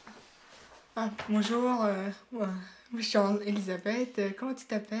Bonjour, je suis Élisabeth. Comment tu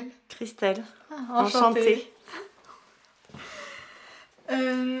t'appelles? Chrystelle. Enchantée.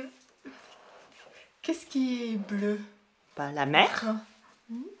 Qu'est-ce qui est bleu? La mer.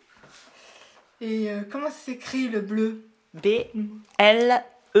 Et comment ça s'écrit le bleu? B-L-E-U.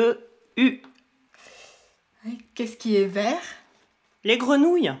 Qu'est-ce qui est vert? Les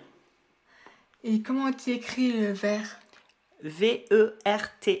grenouilles. Et comment tu écris le vert?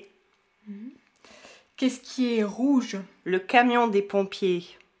 V-E-R-T. Qu'est-ce qui est rouge? Le camion des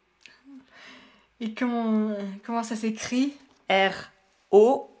pompiers. Et comment ça s'écrit?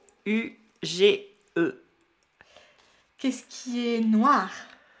 R-O-U-G-E. Qu'est-ce qui est noir?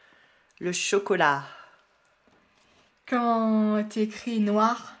 Le chocolat. Comment tu écris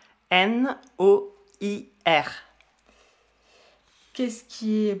noir? N-O-I-R. Qu'est-ce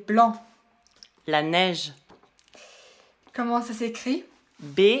qui est blanc? La neige. Comment ça s'écrit?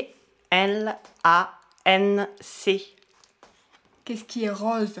 B-L-A-N-C. Qu'est-ce qui est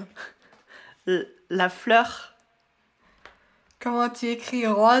rose? La fleur. Comment tu écris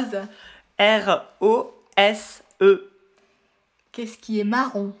rose? R-O-S-E. Qu'est-ce qui est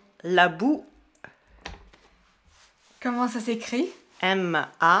marron? La boue. Comment ça s'écrit?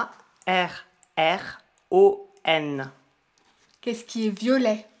 M-A-R-R-O-N. Qu'est-ce qui est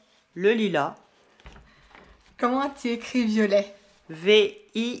violet? Le lilas. Comment tu écris violet?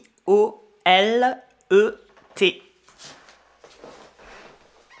 V-I-O-L-E-T.